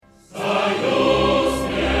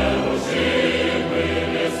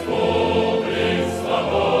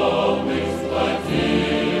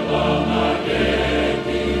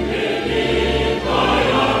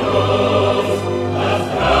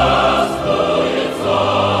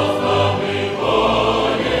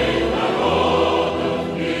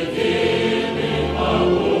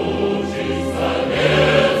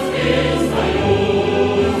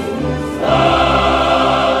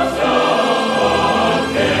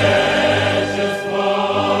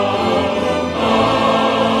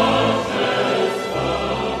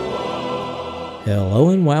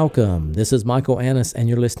Welcome. This is Michael Annis, and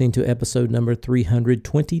you're listening to episode number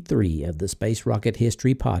 323 of the Space Rocket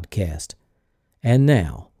History Podcast. And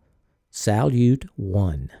now, Salyut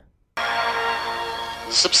 1.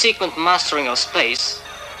 The subsequent mastering of space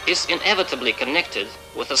is inevitably connected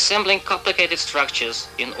with assembling complicated structures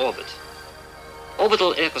in orbit.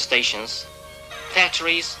 Orbital ecostations,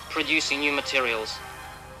 factories producing new materials,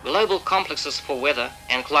 global complexes for weather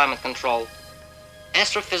and climate control,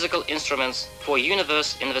 astrophysical instruments for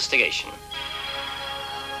universe investigation.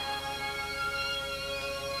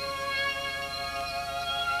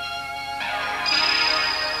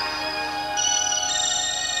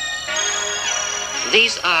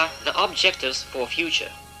 These are the objectives for future.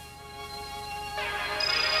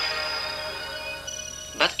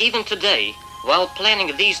 But even today, while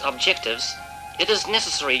planning these objectives, it is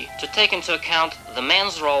necessary to take into account the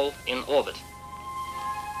man's role in orbit.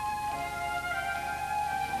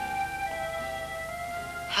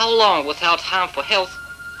 How long without harm for health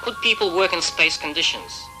could people work in space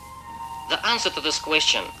conditions? The answer to this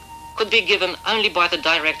question could be given only by the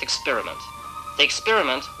direct experiment, the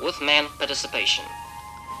experiment with man participation.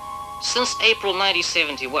 Since April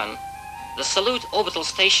 1971, the Salyut orbital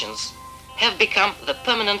stations have become the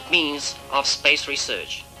permanent means of space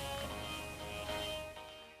research.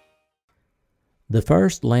 The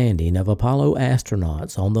first landing of Apollo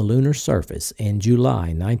astronauts on the lunar surface in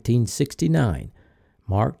July 1969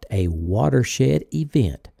 marked a watershed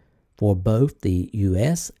event for both the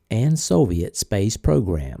U.S. and Soviet space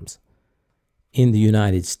programs. In the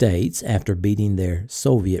United States, after beating their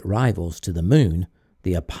Soviet rivals to the moon,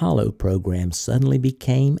 the Apollo program suddenly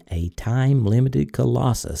became a time-limited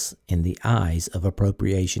colossus in the eyes of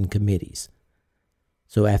appropriation committees.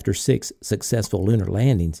 So after 6 successful lunar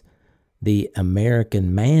landings, the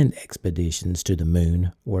American manned expeditions to the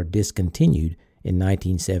moon were discontinued in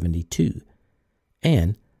 1972,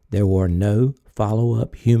 and there were no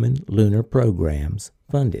follow-up human lunar programs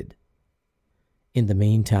funded. In the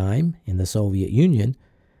meantime, in the Soviet Union,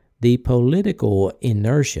 the political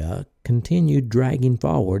inertia continued dragging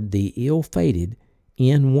forward the ill-fated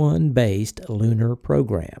N-1-based lunar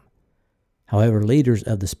program. However, leaders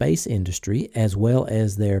of the space industry, as well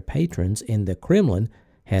as their patrons in the Kremlin,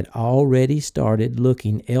 had already started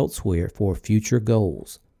looking elsewhere for future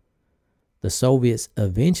goals. The Soviets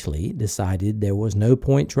eventually decided there was no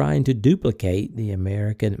point trying to duplicate the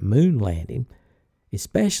American moon landing,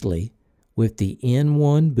 especially with the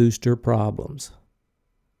N-1 booster problems.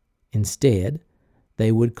 Instead,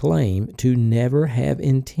 they would claim to never have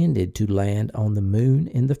intended to land on the moon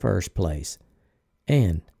in the first place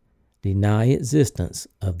and deny existence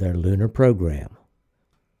of their lunar program.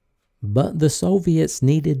 But the Soviets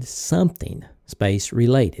needed something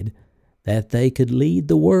space-related that they could lead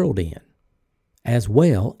the world in, as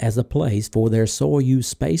well as a place for their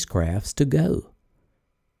Soyuz spacecrafts to go.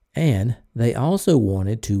 And they also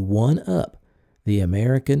wanted to one-up the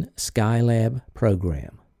American Skylab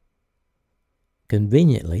program.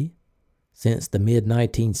 Conveniently, since the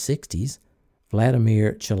mid-1960s,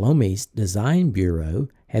 Vladimir Cholomy's design bureau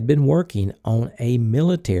had been working on a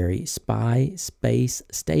military spy space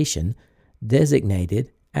station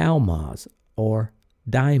designated Almaz, or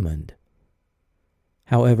Diamond.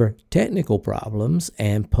 However, technical problems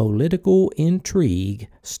and political intrigue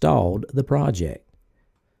stalled the project.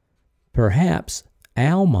 Perhaps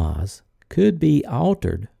Almaz could be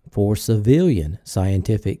altered for civilian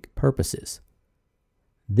scientific purposes.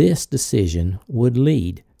 This decision would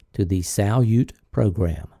lead to the Salyut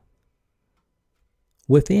program.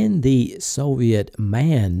 Within the Soviet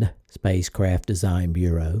Manned Spacecraft Design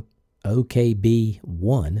Bureau,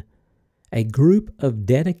 OKB-1, a group of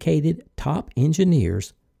dedicated top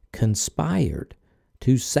engineers conspired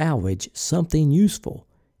to salvage something useful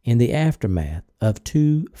in the aftermath of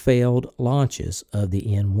 2 failed launches of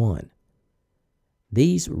the N-1.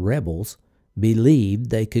 These rebels believed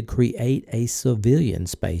they could create a civilian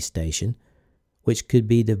space station which could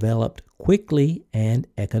be developed quickly and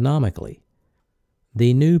economically.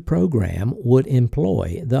 The new program would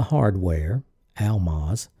employ the hardware,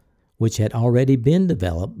 Almaz, which had already been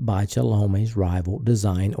developed by Cholomy's rival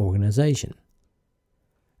design organization.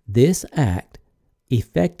 This act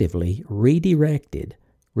effectively redirected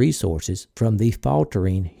resources from the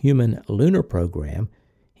faltering human lunar program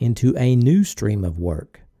into a new stream of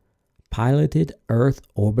work, piloted Earth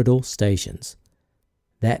orbital stations,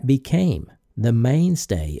 that became the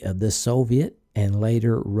mainstay of the Soviet and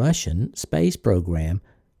later Russian space program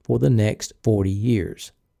for the next 40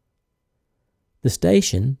 years. The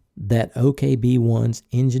station that OKB-1's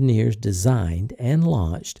engineers designed and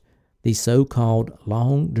launched, the so-called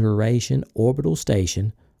Long Duration Orbital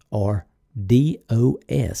Station, or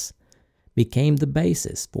DOS, became the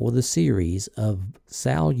basis for the series of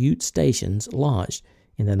Salyut stations launched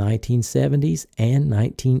in the 1970s and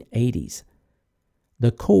 1980s.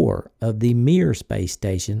 The core of the Mir space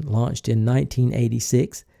station launched in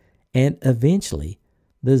 1986, and eventually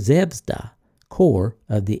the Zvezda core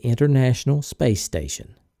of the International Space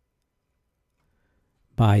Station.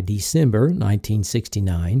 By December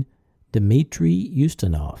 1969, Dmitry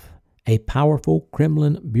Ustinov, a powerful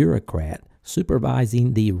Kremlin bureaucrat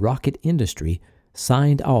supervising the rocket industry,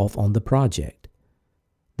 signed off on the project.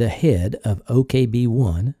 The head of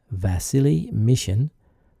OKB-1, Vasily Mishin,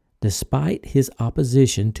 despite his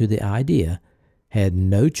opposition to the idea, had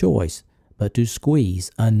no choice but to squeeze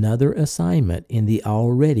another assignment in the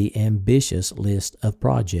already ambitious list of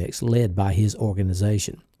projects led by his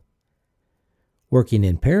organization. Working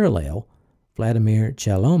in parallel, Vladimir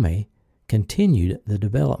Chalome continued the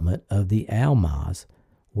development of the Almaz,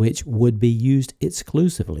 which would be used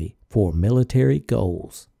exclusively for military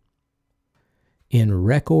goals. In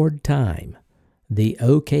record time, the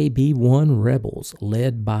OKB-1 rebels,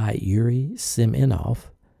 led by Yuri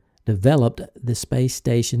Semenov, developed the space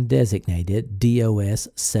station designated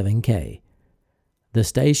DOS-7K. The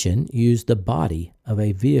station used the body of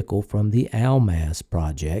a vehicle from the Almaz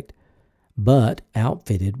project, but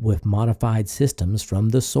outfitted with modified systems from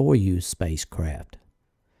the Soyuz spacecraft.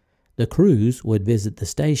 The crews would visit the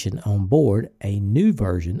station on board a new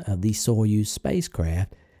version of the Soyuz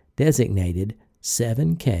spacecraft designated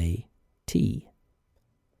 7KT.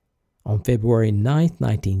 On February 9,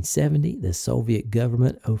 1970, the Soviet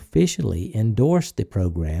government officially endorsed the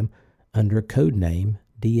program under codename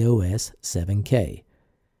DOS-7K.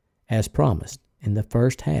 As promised, in the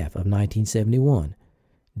first half of 1971,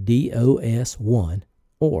 DOS-1,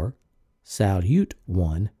 or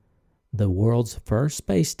Salyut-1, the world's first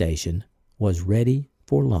space station, was ready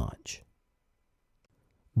for launch.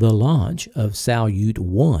 The launch of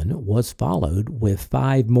Salyut-1 was followed with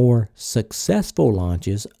 5 more successful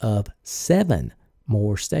launches of 7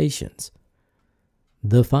 more stations.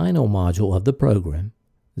 The final module of the program,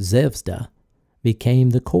 Zvezda,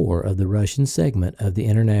 became the core of the Russian segment of the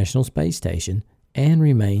International Space Station and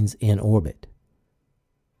remains in orbit.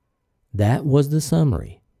 That was the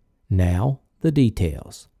summary. Now, the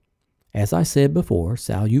details. As I said before,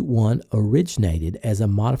 Salyut-1 originated as a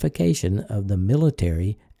modification of the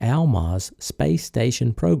military Almaz space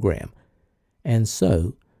station program, and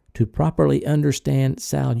so, to properly understand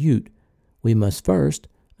Salyut, we must first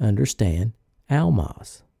understand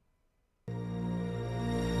Almaz.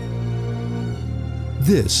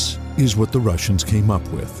 This is what the Russians came up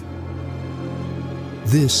with.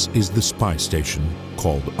 This is the spy station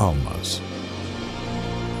called Almaz.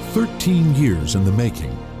 13 years in the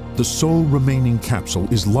making, the sole remaining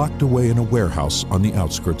capsule is locked away in a warehouse on the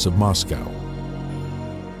outskirts of Moscow.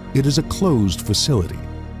 It is a closed facility,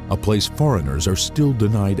 a place foreigners are still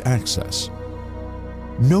denied access.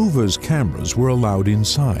 Nova's cameras were allowed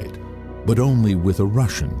inside, but only with a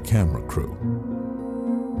Russian camera crew.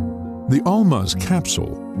 The Almaz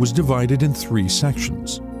capsule was divided in 3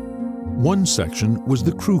 sections. One section was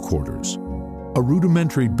the crew quarters, a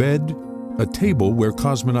rudimentary bed, a table where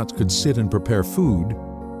cosmonauts could sit and prepare food,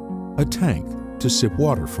 a tank to sip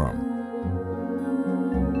water from.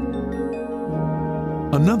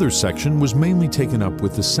 Another section was mainly taken up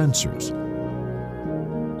with the sensors.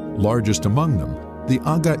 Largest among them, the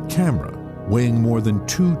Agat camera, weighing more than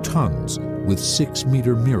 2 tons with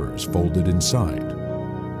 6-meter mirrors folded inside.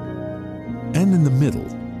 And in the middle,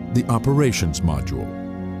 the operations module,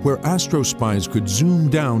 where astrospies could zoom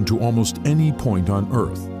down to almost any point on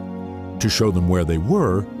Earth. To show them where they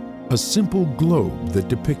were, a simple globe that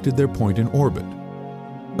depicted their point in orbit.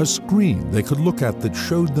 A screen they could look at that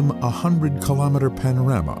showed them a 100-kilometer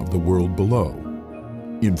panorama of the world below.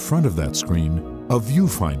 In front of that screen, a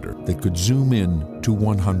viewfinder that could zoom in to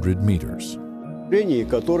 100 meters.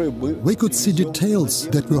 We could see details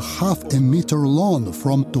that were half a meter long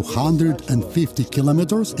from 250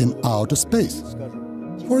 kilometers in outer space.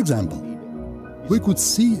 For example, we could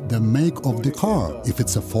see the make of the car, if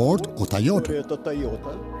it's a Ford or Toyota.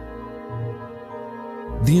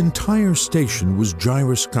 The entire station was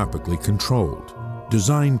gyroscopically controlled,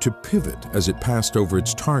 designed to pivot as it passed over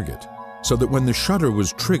its target, so that when the shutter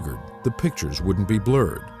was triggered, the pictures wouldn't be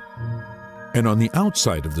blurred. And on the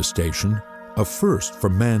outside of the station, a first for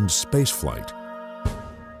manned spaceflight.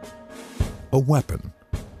 A weapon,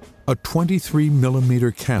 a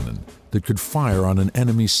 23mm cannon that could fire on an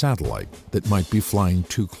enemy satellite that might be flying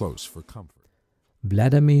too close for comfort.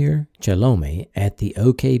 Vladimir Chalome at the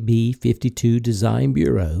OKB-52 Design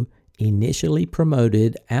Bureau initially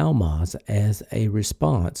promoted Almaz as a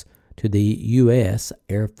response to the U.S.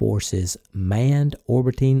 Air Force's Manned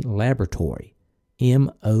Orbiting Laboratory,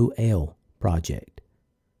 MOL, project.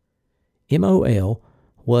 MOL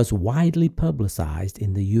was widely publicized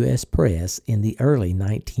in the U.S. press in the early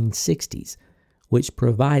 1960s, which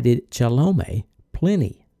provided Chalome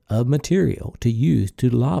plenty of material to use to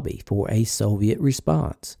lobby for a Soviet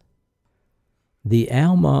response. The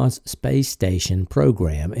Almaz space station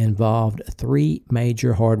program involved three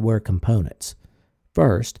major hardware components.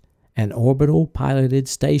 First, an orbital piloted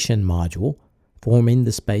station module forming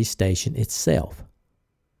the space station itself.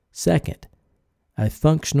 Second, a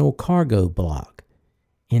functional cargo block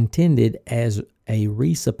intended as a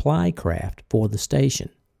resupply craft for the station.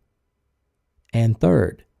 And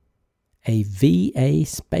third, a VA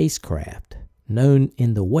spacecraft known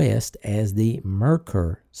in the West as the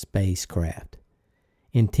Merkur spacecraft,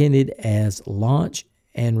 intended as launch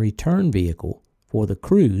and return vehicle for the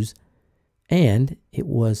crews, and it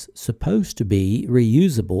was supposed to be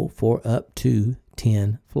reusable for up to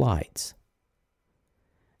 10 flights.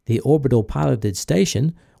 The orbital piloted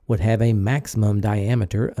station would have a maximum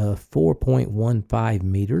diameter of 4.15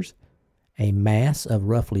 meters, a mass of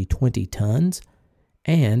roughly 20 tons,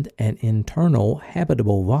 and an internal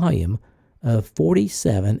habitable volume of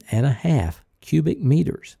 47.5 cubic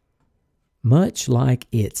meters. Much like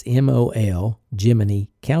its MOL Gemini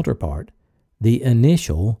counterpart, the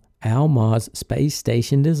initial Almaz space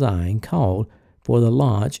station design called for the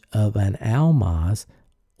launch of an Almaz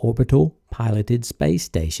orbital piloted space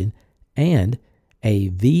station and a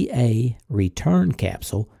VA return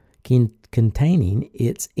capsule containing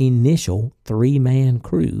its initial three-man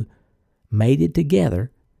crew mated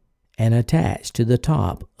together and attached to the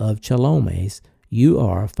top of Chalome's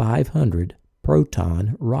UR-500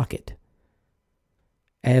 Proton rocket.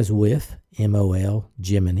 As with MOL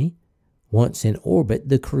Gemini, once in orbit,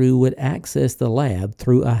 the crew would access the lab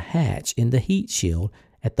through a hatch in the heat shield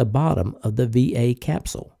at the bottom of the VA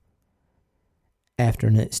capsule. After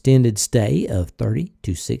an extended stay of 30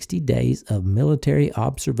 to 60 days of military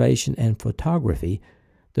observation and photography,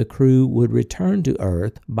 the crew would return to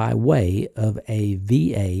Earth by way of a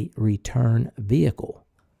VA return vehicle.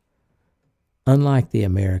 Unlike the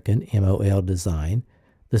American MOL design,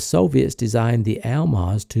 the Soviets designed the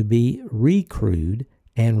Almaz to be recrewed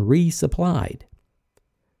and resupplied.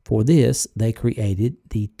 For this, they created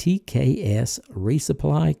the TKS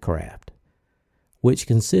resupply craft, which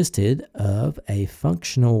consisted of a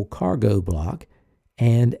functional cargo block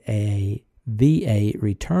and a VA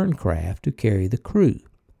return craft to carry the crew.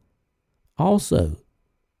 Also,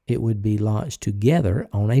 it would be launched together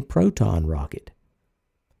on a Proton rocket.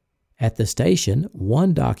 At the station,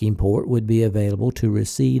 one docking port would be available to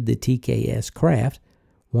receive the TKS craft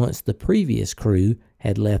once the previous crew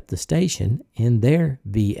had left the station in their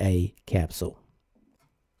VA capsule.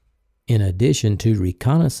 In addition to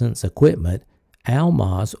reconnaissance equipment,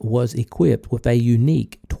 Almaz was equipped with a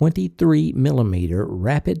unique 23mm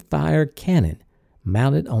rapid-fire cannon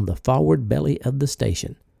mounted on the forward belly of the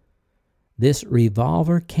station. This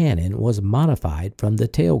revolver cannon was modified from the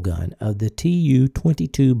tailgun of the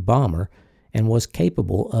Tu-22 bomber and was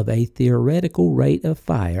capable of a theoretical rate of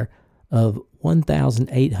fire of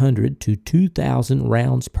 1,800 to 2,000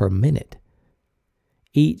 rounds per minute.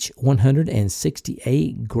 Each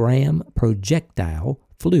 168-gram projectile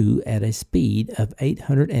flew at a speed of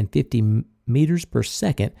 850 meters per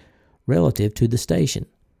second relative to the station.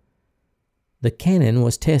 The cannon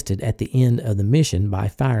was tested at the end of the mission by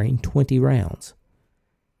firing 20 rounds,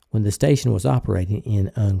 when the station was operating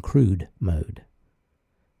in uncrewed mode.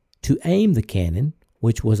 To aim the cannon,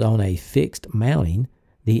 which was on a fixed mounting,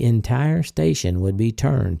 the entire station would be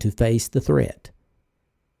turned to face the threat.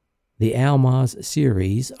 The Almaz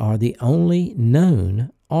series are the only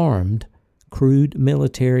known armed crewed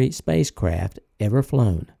military spacecraft ever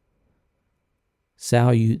flown.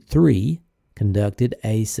 Salyut 3 conducted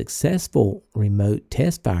a successful remote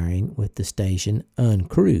test firing with the station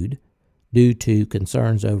uncrewed due to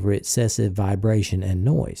concerns over excessive vibration and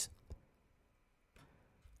noise.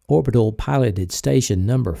 Orbital piloted station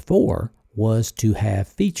number 4 was to have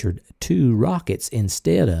featured 2 rockets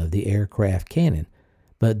instead of the aircraft cannon,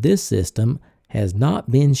 but this system has not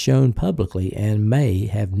been shown publicly and may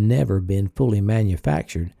have never been fully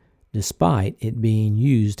manufactured, despite it being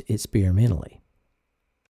used experimentally.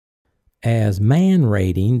 As man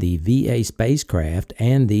rating the VA spacecraft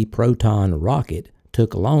and the Proton rocket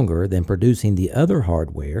took longer than producing the other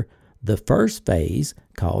hardware, the first phase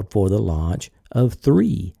called for the launch of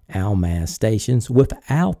 3 Almaz stations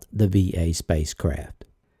without the VA spacecraft,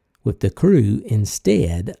 with the crew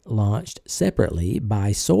instead launched separately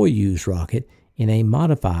by Soyuz rocket in a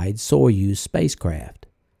modified Soyuz spacecraft.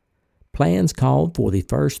 Plans called for the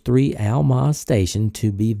first 3 Almaz stations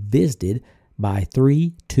to be visited by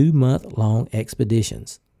 3 2-month-long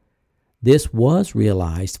expeditions. This was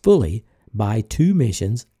realized fully by 2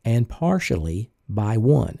 missions and partially by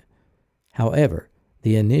 1. However,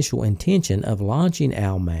 the initial intention of launching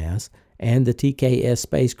Almaz and the TKS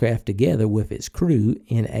spacecraft together with its crew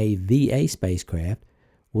in a VA spacecraft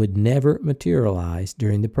would never materialize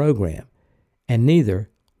during the program, and neither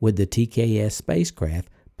would the TKS spacecraft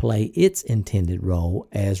play its intended role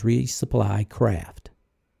as resupply craft.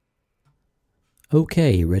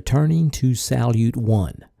 Okay, returning to Salyut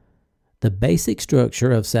 1. The basic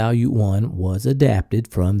structure of Salyut 1 was adapted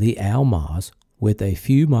from the Almaz with a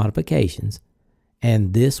few modifications,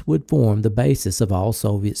 and this would form the basis of all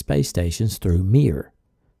Soviet space stations through Mir.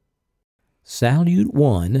 Salyut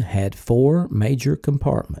 1 had 4 major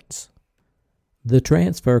compartments. The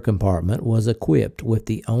transfer compartment was equipped with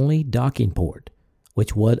the only docking port,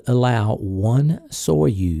 which would allow 1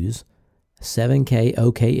 Soyuz 7K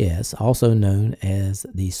OKS, also known as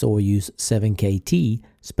the Soyuz 7KT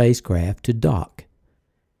spacecraft, to dock.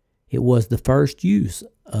 It was the first use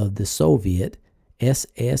of the Soviet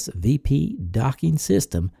SSVP docking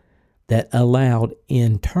system that allowed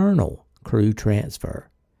internal crew transfer,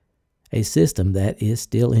 a system that is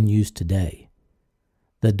still in use today.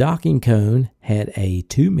 The docking cone had a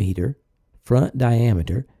 2-meter front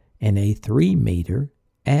diameter and a 3-meter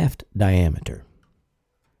aft diameter.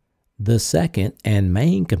 The second and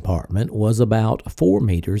main compartment was about 4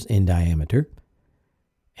 meters in diameter,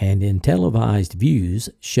 and in televised views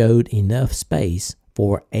showed enough space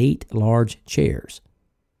for 8 large chairs,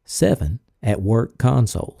 7 at work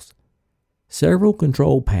consoles, several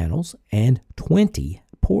control panels, and 20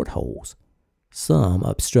 portholes, some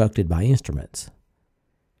obstructed by instruments.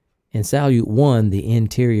 In Salyut 1, the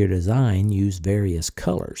interior design used various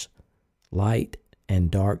colors, light and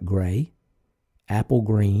dark gray, apple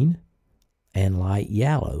green, and light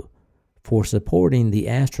yellow, for supporting the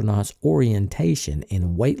astronauts' orientation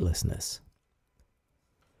in weightlessness.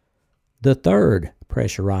 The third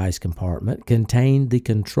pressurized compartment contained the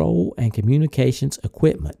control and communications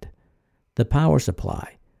equipment, the power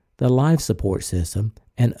supply, the life support system,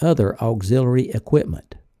 and other auxiliary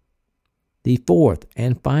equipment. The fourth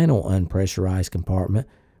and final unpressurized compartment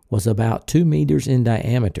was about 2 meters in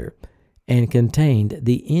diameter and contained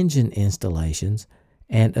the engine installations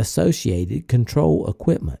and associated control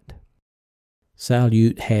equipment.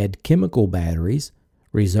 Salyut had chemical batteries,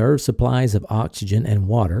 reserve supplies of oxygen and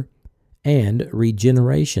water, and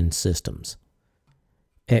regeneration systems.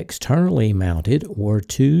 Externally mounted were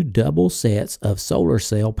 2 double sets of solar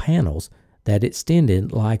cell panels that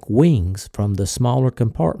extended like wings from the smaller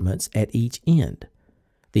compartments at each end,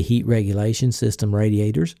 the heat regulation system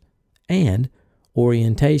radiators, and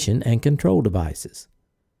orientation and control devices.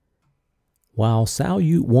 While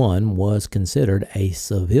Salyut 1 was considered a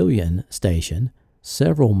civilian station,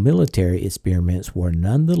 several military experiments were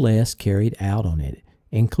nonetheless carried out on it,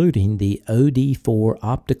 including the OD-4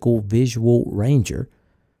 Optical Visual Ranger,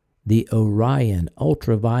 the Orion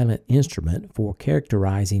ultraviolet instrument for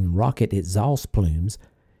characterizing rocket exhaust plumes,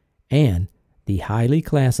 and the highly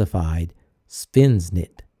classified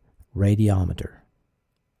Sphinxnet radiometer.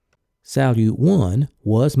 Salyut 1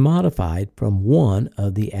 was modified from one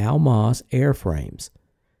of the Almaz airframes.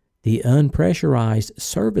 The unpressurized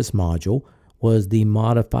service module was the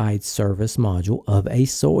modified service module of a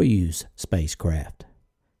Soyuz spacecraft.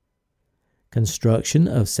 Construction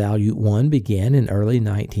of Salyut 1 began in early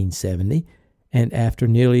 1970, and after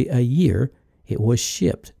nearly a year, it was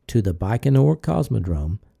shipped to the Baikonur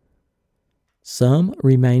Cosmodrome. Some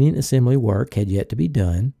remaining assembly work had yet to be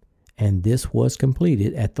done, and this was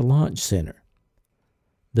completed at the Launch Center.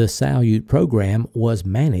 The Salyut program was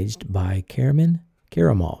managed by Karamin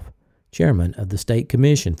Kerimov, chairman of the State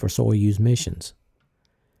Commission for Soyuz missions.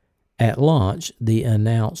 At launch, the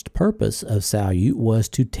announced purpose of Salyut was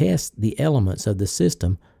to test the elements of the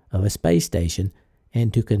system of a space station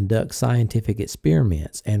and to conduct scientific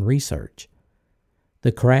experiments and research.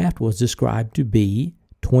 The craft was described to be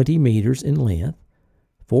 20 meters in length,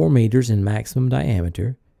 4 meters in maximum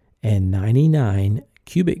diameter, and 99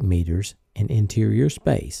 cubic meters in interior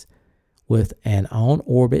space, with an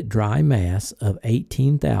on-orbit dry mass of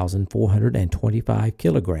 18,425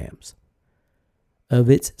 kilograms.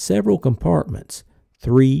 Of its several compartments,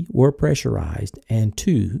 3 were pressurized and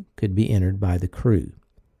 2 could be entered by the crew.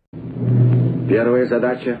 Первая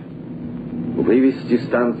задача – вывести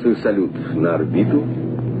станцию «Салют» на орбиту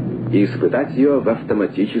и испытать ее в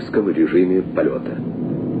автоматическом режиме полета.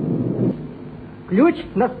 Ключ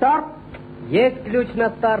на старт. Есть ключ на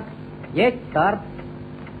старт. Есть старт.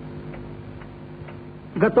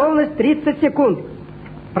 Готовность 30 секунд.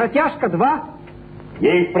 Протяжка 2.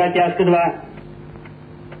 Есть протяжка 2.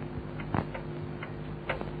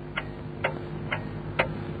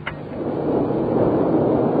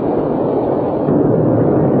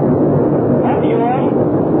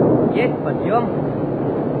 Подъем. Есть подъем.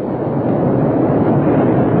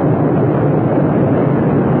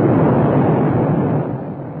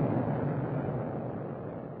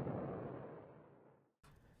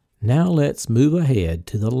 Now let's move ahead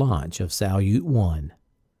to the launch of Salyut 1.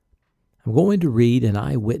 I'm going to read an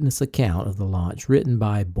eyewitness account of the launch written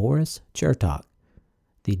by Boris Chertok,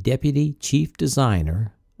 the deputy chief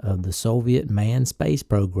designer of the Soviet manned space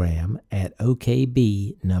program at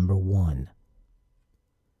OKB No. 1.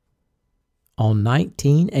 On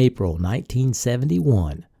 19 April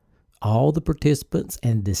 1971, all the participants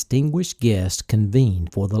and distinguished guests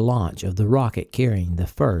convened for the launch of the rocket carrying the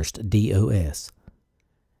first DOS.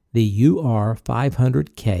 The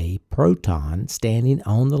UR-500K Proton standing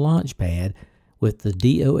on the launch pad with the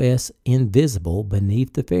DOS invisible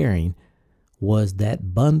beneath the fairing was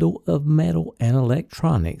that bundle of metal and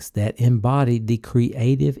electronics that embodied the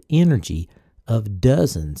creative energy of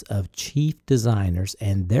dozens of chief designers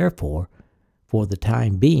and therefore, for the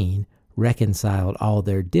time being, reconciled all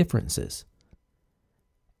their differences.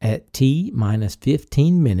 At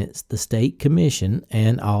T-15 minutes, the State Commission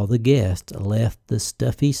and all the guests left the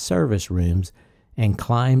stuffy service rooms and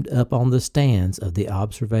climbed up on the stands of the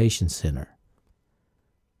observation center.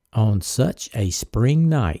 On such a spring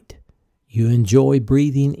night, you enjoy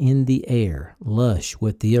breathing in the air, lush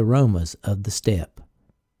with the aromas of the steppe.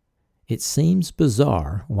 It seems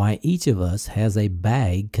bizarre why each of us has a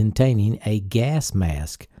bag containing a gas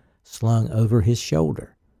mask slung over his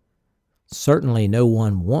shoulder. Certainly no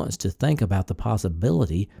one wants to think about the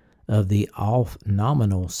possibility of the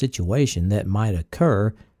off-nominal situation that might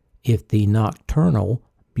occur if the nocturnal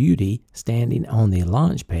beauty standing on the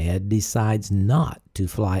launch pad decides not to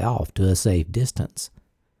fly off to a safe distance.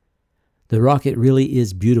 The rocket really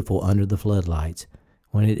is beautiful under the floodlights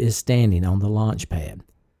when it is standing on the launch pad,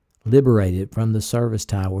 liberated from the service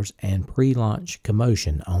towers and pre-launch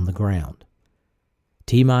commotion on the ground.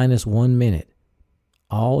 T-1 minute.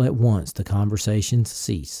 All at once the conversations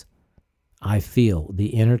cease. I feel the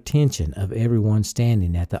inner tension of everyone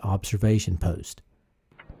standing at the observation post.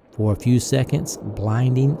 For a few seconds,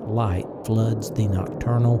 blinding light floods the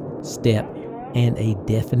nocturnal steppe and a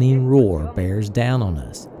deafening roar bears down on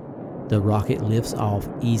us. The rocket lifts off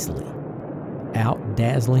easily,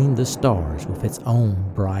 out-dazzling the stars with its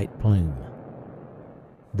own bright plume.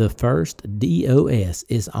 The first DOS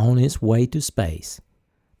is on its way to space.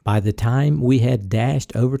 By the time we had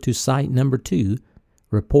dashed over to Site Number 2,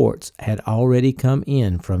 reports had already come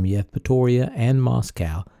in from Yevpatoria and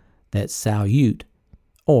Moscow that Salyut,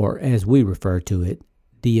 or as we refer to it,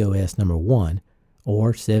 DOS Number 1,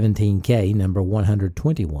 or 17K Number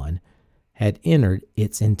 121, had entered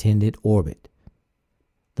its intended orbit.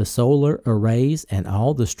 The solar arrays and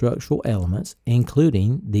all the structural elements,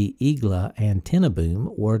 including the Igla antenna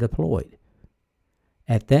boom, were deployed.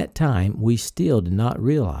 At that time, we still did not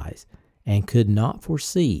realize and could not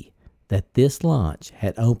foresee that this launch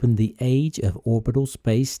had opened the age of orbital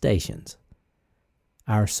space stations.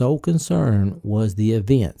 Our sole concern was the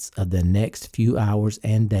events of the next few hours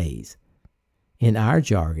and days. In our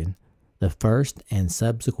jargon, the first and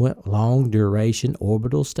subsequent long-duration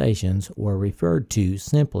orbital stations were referred to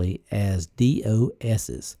simply as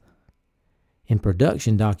DOSs. In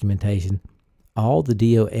production documentation, all the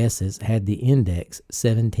DOSs had the index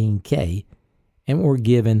 17K and were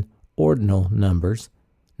given ordinal numbers,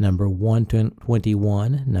 number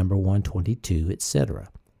 121, number 122, etc.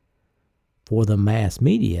 For the mass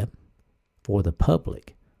media, for the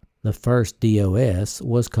public, the first DOS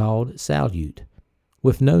was called Salyut,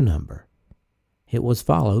 with no number. It was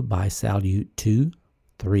followed by Salyut 2,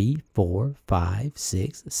 3, 4, 5,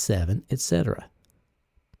 6, 7, etc.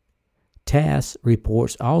 TASS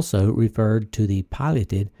reports also referred to the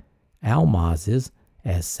piloted Almazes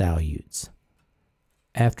as Salyuts.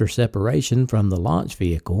 After separation from the launch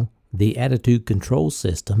vehicle, the attitude control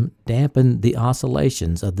system dampened the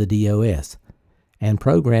oscillations of the DOS, and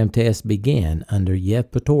program tests began under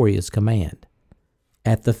Yevpatoria's command.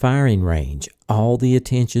 At the firing range, all the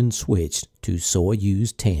attention switched to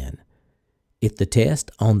Soyuz 10. If the test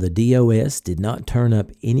on the DOS did not turn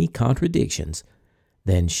up any contradictions,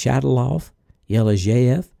 then Shatilov,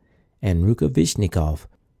 Yelizhev, and Rukavishnikov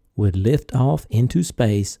would lift off into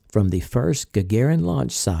space from the first Gagarin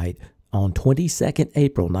launch site on 22nd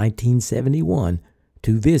April 1971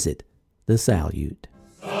 to visit the Salyut.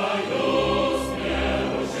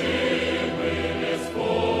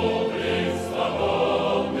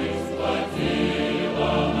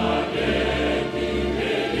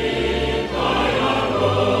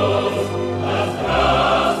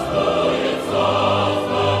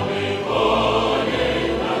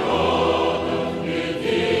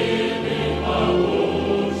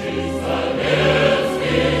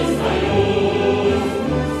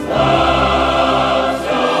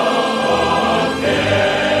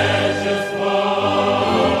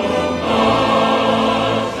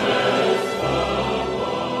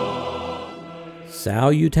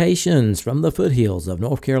 Salutations from the foothills of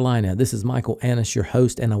North Carolina. This is Michael Annis, your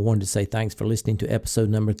host, and I wanted to say thanks for listening to episode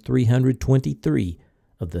number 323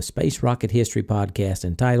 of the Space Rocket History Podcast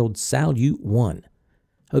entitled Salyut 1.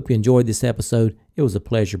 Hope you enjoyed this episode. It was a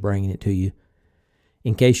pleasure bringing it to you.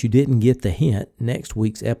 In case you didn't get the hint, next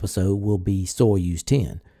week's episode will be Soyuz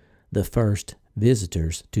 10, the first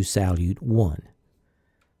visitors to Salyut 1.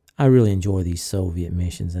 I really enjoy these Soviet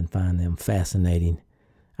missions and find them fascinating.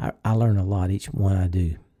 I learn a lot each one I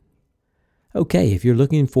do. Okay, if you're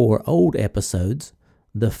looking for old episodes,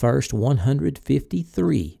 the first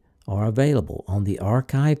 153 are available on the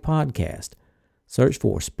Archive podcast. Search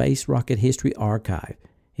for Space Rocket History Archive.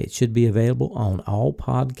 It should be available on all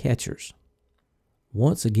podcatchers.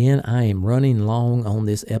 Once again, I am running long on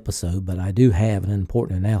this episode, but I do have an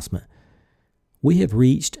important announcement. We have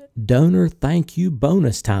reached Donor Thank You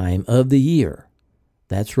Bonus Time of the year.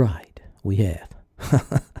 That's right, we have.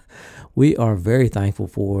 We are very thankful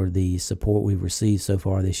for the support we've received so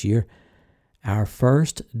far this year. Our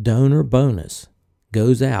first donor bonus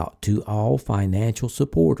goes out to all financial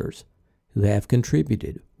supporters who have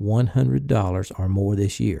contributed $100 or more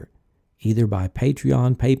this year, either by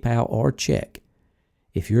Patreon, PayPal, or check.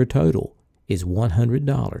 If your total is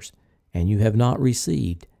 $100 and you have not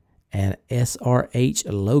received an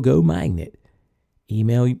SRH logo magnet,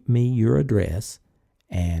 email me your address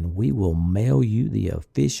and we will mail you the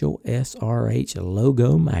official SRH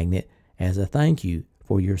logo magnet as a thank you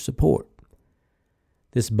for your support.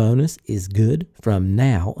 This bonus is good from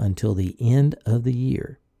now until the end of the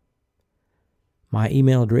year. My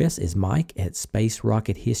email address is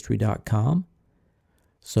mike@spacerockethistory.com.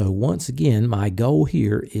 So once again, my goal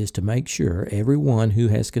here is to make sure everyone who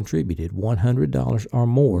has contributed $100 or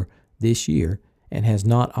more this year and has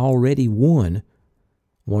not already won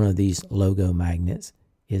one of these logo magnets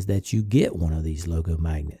is that you get one of these logo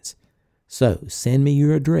magnets. So send me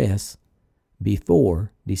your address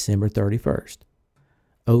before December 31st.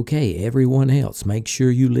 Okay, everyone else, make sure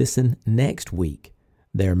you listen next week.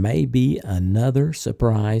 There may be another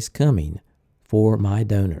surprise coming for my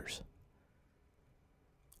donors.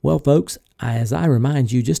 Well, folks, as I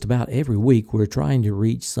remind you just about every week, we're trying to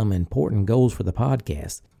reach some important goals for the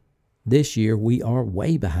podcast. This year, we are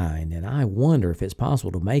way behind, and I wonder if it's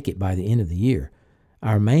possible to make it by the end of the year.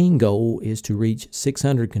 Our main goal is to reach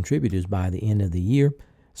 600 contributors by the end of the year.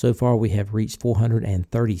 So far, we have reached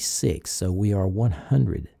 436, so we are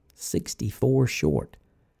 164 short.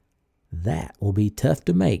 That will be tough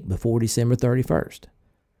to make before December 31st.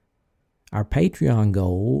 Our Patreon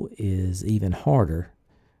goal is even harder.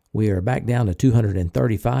 We are back down to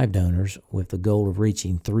 235 donors with the goal of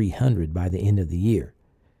reaching 300 by the end of the year.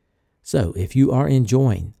 So if you are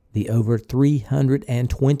enjoying the over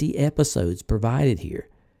 320 episodes provided here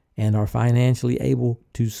and are financially able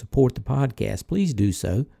to support the podcast, please do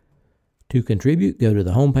so. To contribute, go to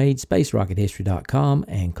the homepage, spacerockethistory.com,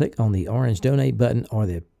 and click on the orange donate button or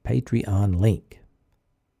the Patreon link.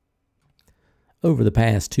 Over the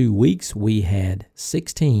past 2 weeks, we had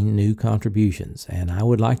 16 new contributions, and I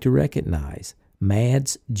would like to recognize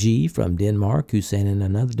Mads G. from Denmark, who sent in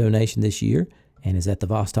another donation this year and is at the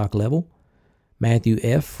Vostok level. Matthew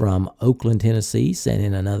F. from Oakland, Tennessee, sent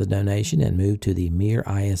in another donation and moved to the Mir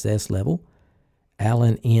ISS level.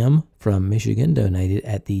 Alan M. from Michigan donated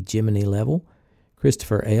at the Gemini level.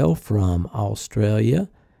 Christopher L. from Australia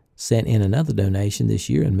sent in another donation this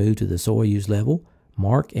year and moved to the Soyuz level.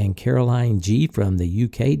 Mark and Caroline G. from the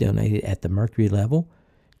UK donated at the Mercury level.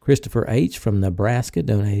 Christopher H. from Nebraska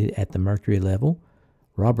donated at the Mercury level.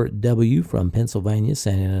 Robert W. from Pennsylvania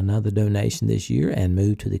sent in another donation this year and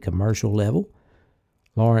moved to the commercial level.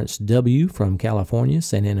 Lawrence W. from California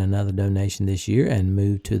sent in another donation this year and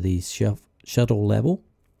moved to the shuttle level.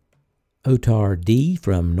 Otar D.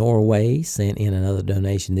 from Norway sent in another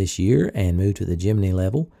donation this year and moved to the Gemini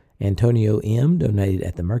level. Antonio M. donated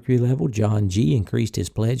at the Mercury level. John G. increased his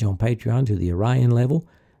pledge on Patreon to the Orion level.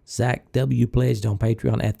 Zach W. pledged on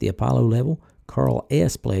Patreon at the Apollo level. Carl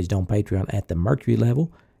S. pledged on Patreon at the Mercury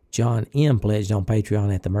level. John M. pledged on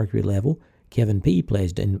Patreon at the Mercury level. Kevin P.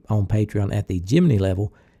 pledged on Patreon at the Gemini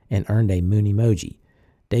level and earned a moon emoji.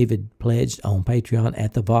 David pledged on Patreon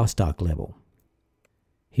at the Vostok level.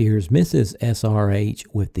 Here's Mrs. SRH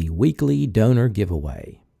with the weekly donor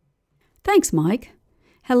giveaway. Thanks, Mike.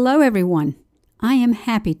 Hello, everyone. I am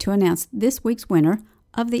happy to announce this week's winner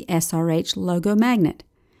of the SRH logo magnet.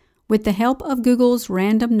 With the help of Google's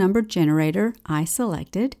random number generator, I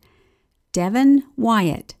selected Devin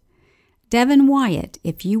Wyatt. Devin Wyatt,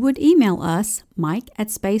 if you would email us,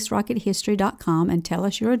 mike@spacerockethistory.com, and tell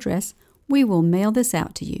us your address, we will mail this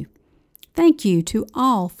out to you. Thank you to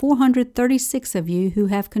all 436 of you who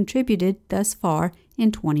have contributed thus far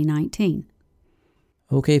in 2019.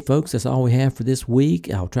 Okay, folks, that's all we have for this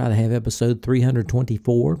week. I'll try to have episode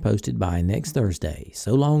 324 posted by next Thursday.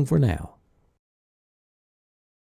 So long for now.